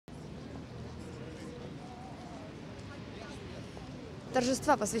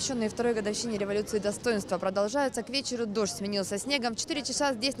Торжества, посвященные второй годовщине революции достоинства, продолжаются. К вечеру дождь сменился снегом. В 4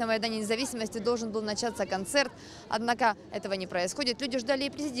 часа здесь, на Майдане Независимости, должен был начаться концерт. Однако этого не происходит. Люди ждали и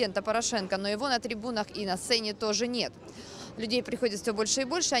президента Порошенко, но его на трибунах и на сцене тоже нет. Людей приходит все больше и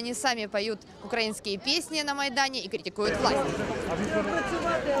больше. Они сами поют украинские песни на Майдане и критикуют власть.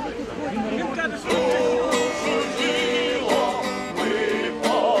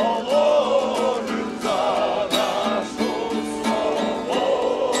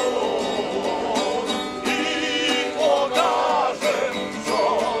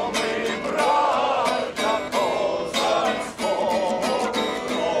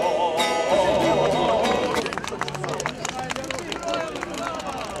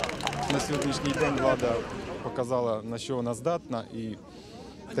 На сьогоднішній день влада показала, на що вона здатна, і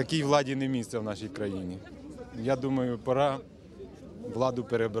такій владі не місце в нашій країні. Я думаю, пора владу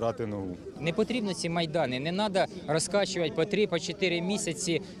перебирати нову. Не потрібно ці майдани, не треба розкачувати по 3-4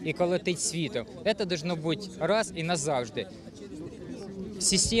 місяці і колотити світом. Це має бути раз і назавжди.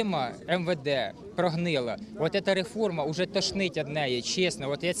 Система МВД прогнила. От ця реформа вже тошнить від неї, чесно.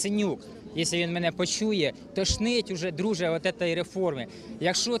 От Яценюк, якщо він мене почує, тошнить уже, друже, от цієї реформи.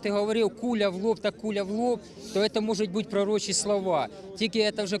 Якщо ти говорив куля в лоб та куля в лоб, то це можуть бути пророчі слова.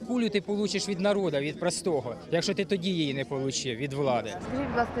 Тільки це вже кулю ти отримаєш від народу, від простого, якщо ти тоді її не отримав від влади. Скажіть,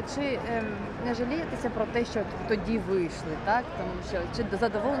 будь ласка, чи не жалієтеся про те, що тоді вийшли, так? Тому що чи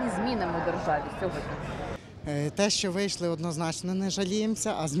задоволені змінами у державі сьогодні? Те, що вийшли, однозначно не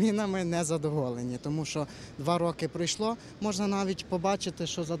жаліємося, а змінами не задоволені. Тому що 2 роки пройшло, можна навіть побачити,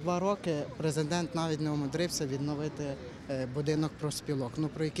 що за 2 роки президент навіть не умудрився відновити будинок профспілок. Ну,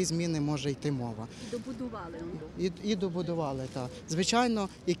 про які зміни може йти мова? Добудували. І добудували, так. Звичайно,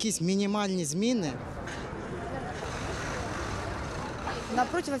 якісь мінімальні зміни.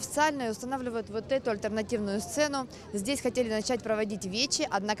 Напротив официальной устанавливают вот эту альтернативную сцену. Здесь хотели начать проводить вечи,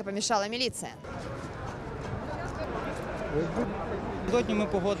 однако помешала милиция. Сьогодні ми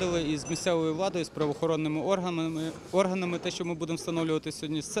погодили із місцевою владою, з правоохоронними органами те, що ми будемо встановлювати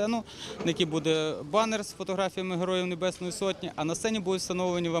сьогодні сцену, на якій буде банер з фотографіями Героїв Небесної Сотні, а на сцені будуть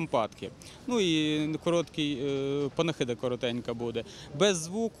встановлені лампадки. Ну і короткий, панахида коротенька буде. Без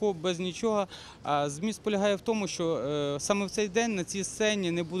звуку, без нічого. А зміст полягає в тому, що саме в цей день на цій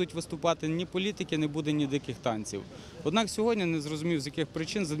сцені не будуть виступати ні політики, не буде ні диких танців. Однак сьогодні, не зрозумів з яких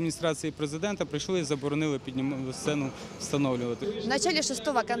причин, з адміністрації президента прийшли і заборонили сцену встановлювати. В начале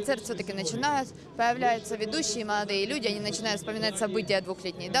 6-го концерт все-таки начинают, появляются ведущие молодые люди, они начинают вспоминать события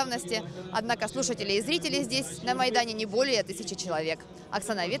 2-летней давности. Однако слушателей и зрителей здесь на Майдане не более 1000 человек.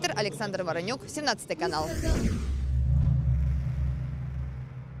 Оксана Ветер, Александр Воронюк, 17 канал.